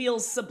it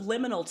feels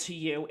subliminal to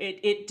you,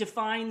 it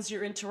defines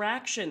your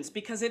interactions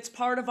because it's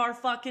part of our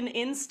fucking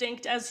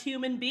instinct as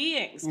human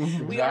beings.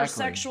 We are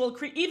sexual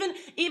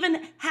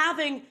even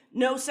having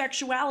no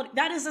sexuality,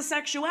 that is a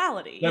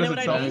sexuality. You know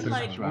what I mean?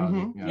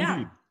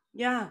 Like,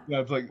 yeah.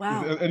 It's like,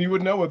 wow. And you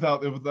would know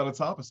without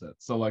its opposite.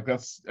 So like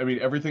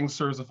everything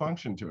serves a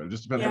function to it. It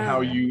just depends on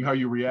how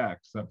you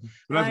react. So,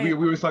 but as we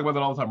always talk about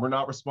that all the time. We're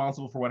not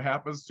responsible for what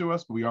happens to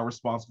us, but we are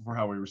responsible for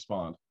how we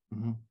respond.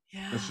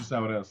 Yeah. That's just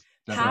how it is.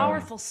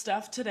 Powerful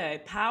stuff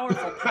today.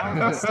 Powerful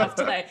stuff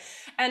today.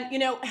 And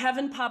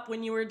Heaven Pup,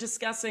 when you were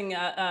discussing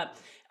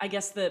I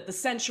guess the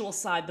sensual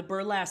side, the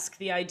burlesque,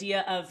 the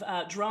idea of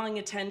drawing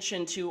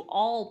attention to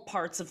all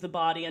parts of the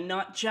body and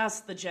not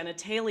just the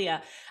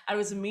genitalia, I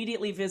was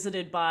immediately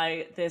visited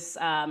by this,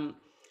 I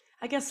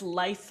guess,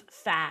 life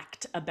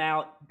fact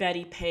about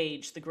Betty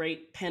Page, the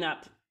great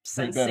pinup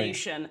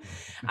sensation.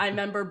 I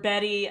remember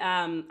Betty,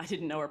 I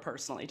didn't know her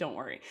personally, don't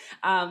worry.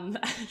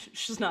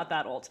 She's not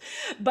that old.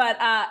 But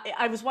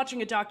I was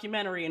watching a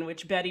documentary in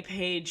which Betty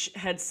Page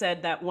had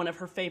said that one of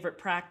her favorite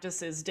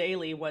practices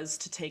daily was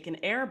to take an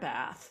air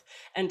bath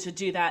and to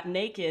do that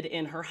naked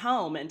in her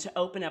home and to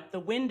open up the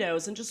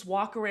windows and just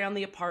walk around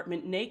the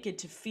apartment naked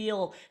to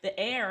feel the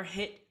air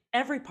hit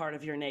every part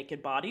of your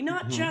naked body,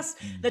 not just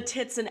the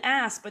tits and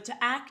ass, but to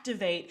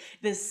activate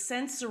this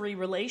sensory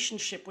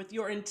relationship with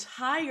your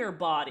entire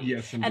body.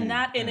 Yes, and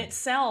that in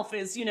itself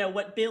is,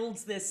 what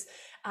builds this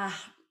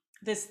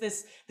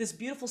this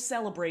beautiful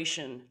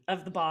celebration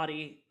of the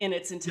body in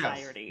its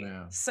entirety. Yes.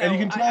 Yeah. So and you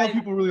can tell if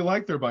people really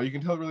like their body. You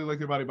can tell really like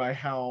their body by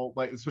how,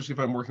 like, especially if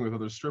I'm working with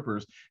other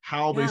strippers,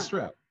 how they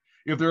strip.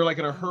 If they're like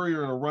in a hurry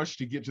or in a rush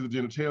to get to the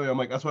genitalia, I'm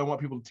like, that's why I want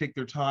people to take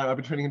their time. I've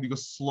been training them to go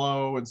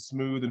slow and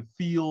smooth and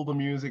feel the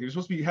music. You're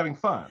supposed to be having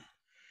fun.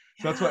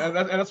 So that's why, and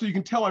that's what you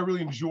can tell I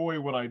really enjoy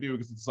what I do,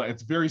 because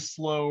it's very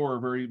slow or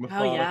very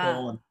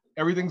methodical, and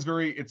everything's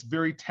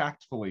very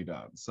tactfully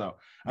done. So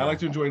I like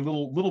to enjoy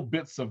little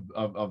bits of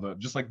it,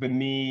 just like the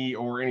knee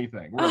or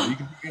anything. Really, you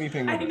can do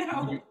anything with it.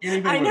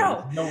 I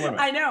know. No limit.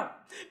 I know.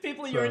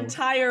 People, your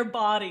entire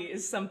body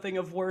is something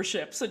of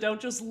worship. So don't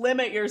just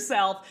limit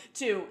yourself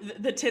to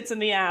the tits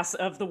and the ass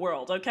of the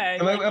world, okay?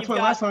 And that's why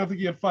last time I think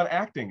you had fun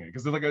acting it,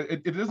 because like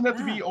it doesn't have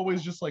to be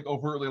always just like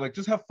overtly, like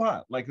just have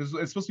fun. Like it's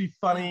supposed to be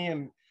funny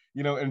and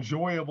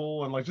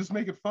enjoyable, and like just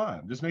make it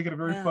fun. Just make it a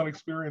very fun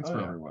experience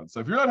for everyone. So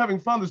if you're not having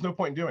fun, there's no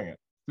point in doing it.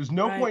 There's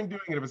no point in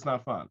doing it if it's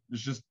not fun.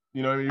 It's just,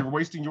 you're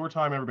wasting your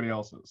time, everybody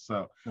else's.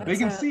 So they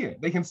can see it.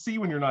 They can see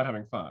when you're not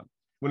having fun,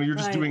 when you're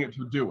just doing it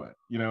to do it.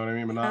 You know what I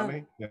mean?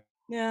 Monotony.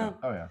 Yeah.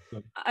 Oh yeah.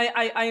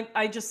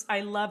 I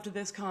loved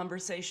this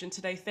conversation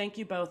today. Thank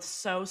you both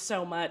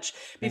so much.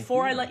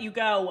 Before I let you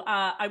go,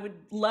 I would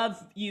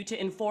love you to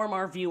inform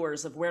our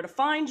viewers of where to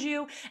find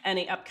you,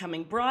 any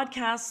upcoming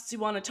broadcasts you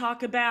want to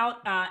talk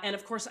about, and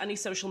of course, any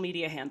social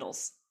media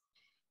handles.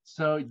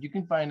 So you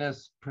can find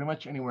us pretty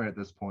much anywhere at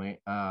this point.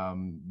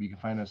 You can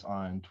find us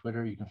on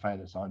Twitter. You can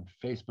find us on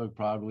Facebook,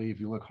 probably, if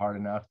you look hard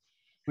enough.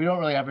 We don't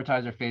really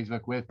advertise our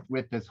Facebook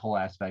with this whole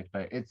aspect,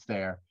 but it's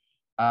there.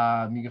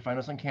 You can find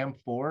us on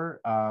Cam4,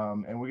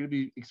 and we're going to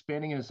be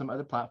expanding into some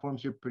other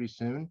platforms here pretty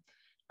soon.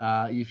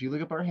 If you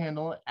look up our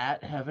handle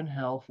at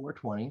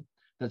HeavenHell420,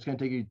 that's going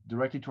to take you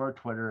directly to our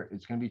Twitter.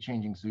 It's going to be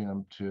changing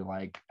soon to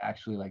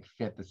actually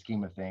fit the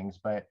scheme of things,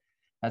 but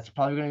that's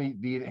probably going to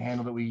be the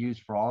handle that we use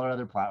for all our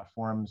other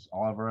platforms,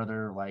 all of our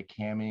other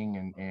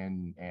camming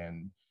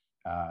and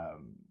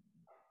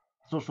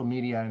social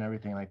media and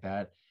everything like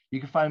that. You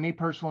can find me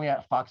personally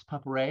at Fox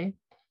Pup Ray.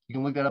 You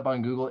can look that up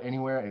on Google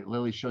anywhere. It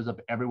literally shows up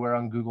everywhere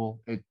on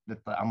Google.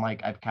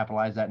 I've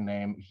capitalized that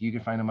name. You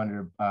can find him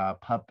under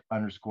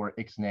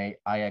pup_ixnay,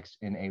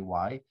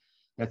 IXNAY.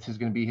 That's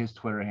going to be his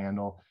Twitter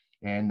handle.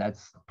 And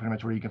that's pretty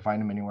much where you can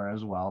find him anywhere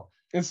as well.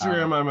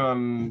 Instagram, I'm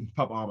on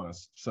Pup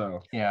Amos.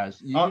 So yeah,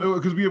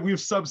 because we have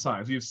sub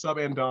sides. We have sub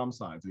and dom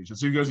sides each.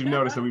 So you guys, you've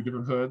noticed that we have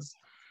different hoods.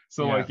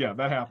 So like, yeah,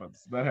 that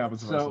happens.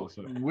 So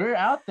we're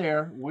out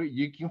there.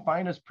 You can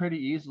find us pretty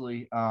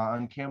easily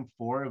on Cam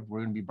 4.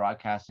 We're going to be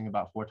broadcasting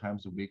about 4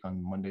 times a week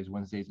on Mondays,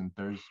 Wednesdays, and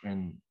Thursdays.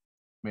 And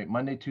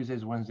Monday,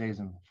 Tuesdays, Wednesdays,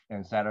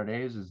 and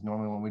Saturdays is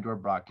normally when we do our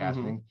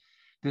broadcasting.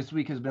 This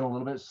week has been a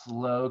little bit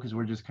slow because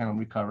we're just kind of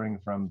recovering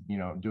from,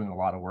 doing a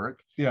lot of work.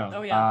 Yeah.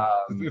 Oh yeah.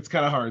 It's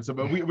kind of hard. So,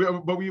 but we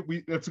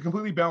it's a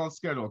completely balanced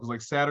schedule because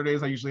like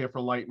Saturdays I usually have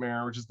for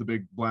Lightmare, which is the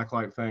big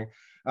blacklight thing.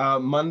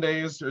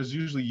 Mondays is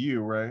usually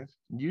you, right?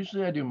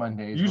 Usually I do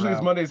Mondays. Usually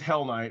it's Mondays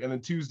Hell Night, and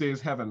then Tuesday is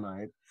Heaven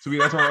Night. So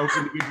that's our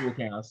individual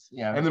cast.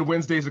 Yeah. And then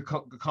Wednesday's a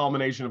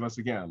culmination of us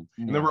again.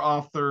 Yeah. And then we're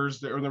off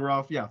Thursday, or then we're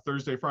off,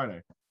 Thursday,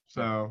 Friday.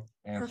 So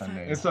and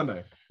Sunday. And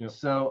Sunday. Yeah.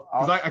 So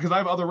because I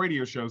have other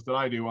radio shows that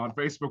I do on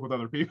Facebook with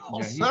other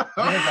people. Yeah,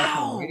 he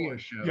has radio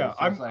shows. Yeah, so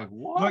I'm like,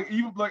 what? Like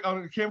even like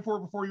on Camp 4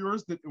 before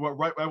yours.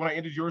 Right when I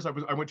ended yours, I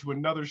went to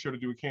another show to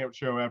do a camp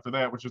show after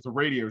that, which was a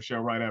radio show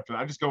right after that.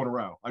 I just go in a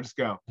row. I just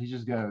go. He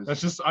just goes.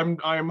 That's just I'm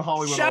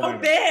Hollywood.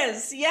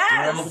 Showbiz,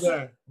 yes.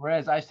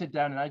 Whereas I sit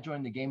down and I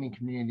join the gaming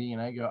community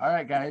and I go, all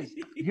right, guys,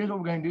 here's what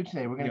we're gonna do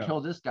today. We're gonna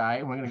kill this guy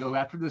and we're gonna go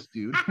after this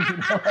dude.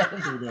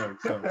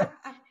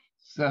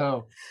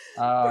 So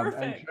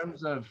in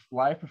terms of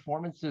live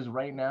performances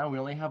right now, we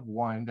only have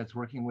one that's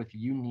working with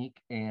Unique,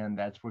 and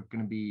that's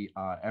going to be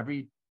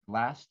every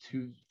last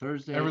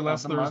Thursday of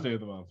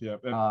the month. Yeah,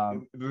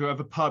 at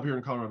the pub here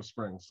in Colorado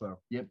Springs. So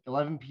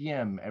 11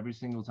 p.m. every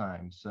single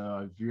time.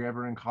 So if you're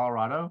ever in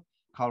Colorado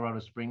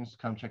Springs,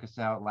 come check us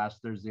out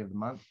last Thursday of the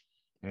month,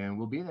 and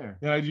we'll be there.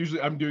 Yeah,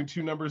 I'm doing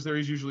 2 numbers there.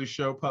 He's usually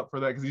show pup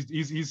for that because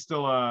he's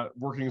still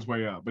working his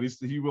way up, but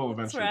he will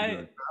eventually. That's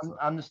right.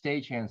 I'm the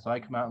stagehand, so I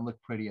come out and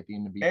look pretty at the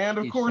end of each. And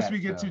of course, set, we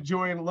get to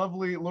join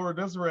lovely Laura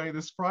Desiree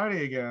this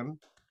Friday again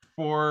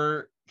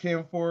for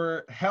Cam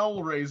 4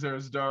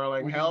 Hellraisers,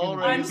 darling.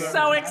 Hellraisers. I'm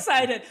so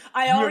excited.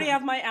 I already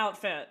have my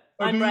outfit.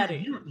 I'm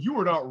ready. You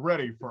are not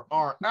ready for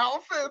our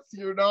outfits.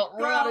 You're not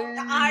ready.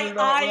 Girl,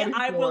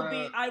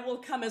 I will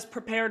come as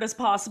prepared as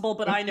possible,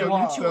 but I know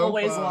you two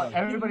always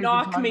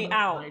knock me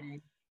out.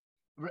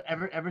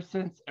 Ever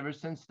since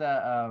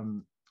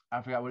the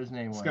I forgot what his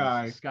name was.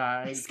 Sky.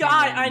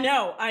 I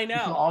know.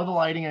 So all the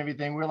lighting and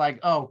everything, we're like,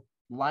 oh,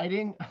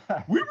 lighting.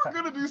 We were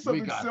gonna do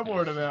something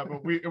similar to that, but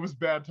it was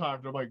bad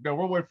time. They're like, no,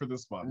 we'll wait for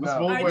this one.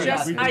 I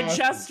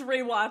just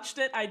rewatched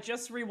it. I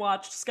just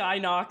rewatched Sky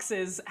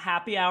Knox's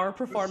Happy Hour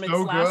performance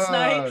last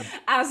night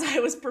as I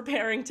was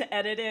preparing to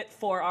edit it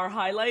for our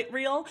highlight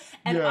reel,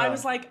 and I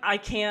was like, I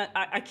can't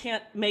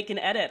make an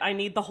edit. I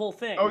need the whole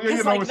thing. Oh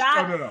yeah,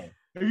 no.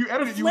 If you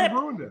edit it, you would have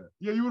ruined it.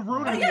 Yeah, you would have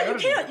ruined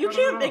it. Yeah, you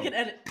can't make an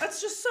edit.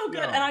 That's just so good.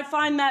 Yeah. And I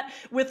find that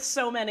with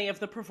so many of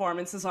the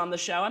performances on the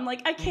show, I'm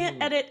like, I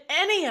can't edit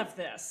any any of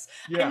this.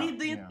 Yeah. I need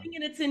the thing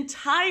in its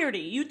entirety.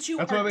 You two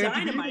are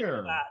dynamite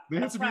for that. They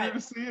have to be there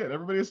to see it.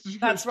 Everybody has to.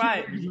 That's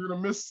right. You're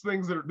gonna miss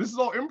things that are. This is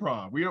all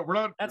improv. We're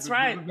not. That's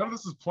right. None of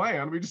this is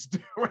planned. We just do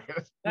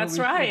it. That's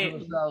right.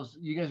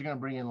 You guys are gonna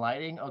bring in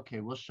lighting. Okay,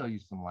 we'll show you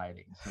some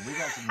lighting. So we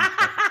got some.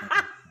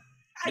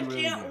 I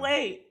can't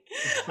wait.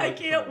 I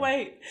can't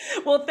wait.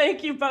 Well,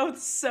 thank you both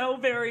so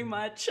very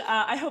much.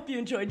 I hope you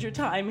enjoyed your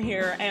time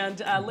here.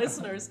 And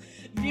listeners,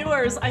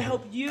 viewers, I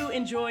hope you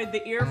enjoyed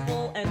the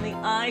earful and the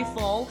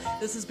eyeful.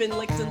 This has been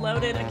Licked and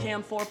Loaded, a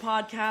Cam 4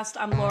 podcast.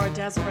 I'm Laura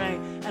Desiree,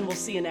 and we'll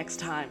see you next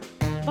time.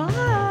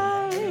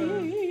 Bye.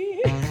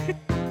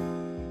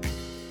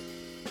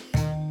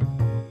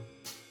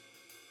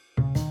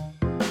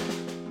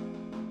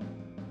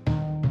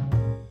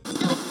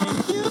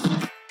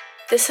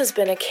 This has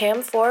been a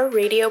Cam 4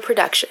 radio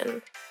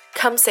production.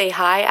 Come say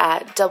hi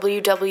at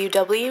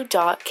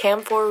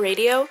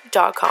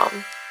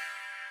www.cam4radio.com.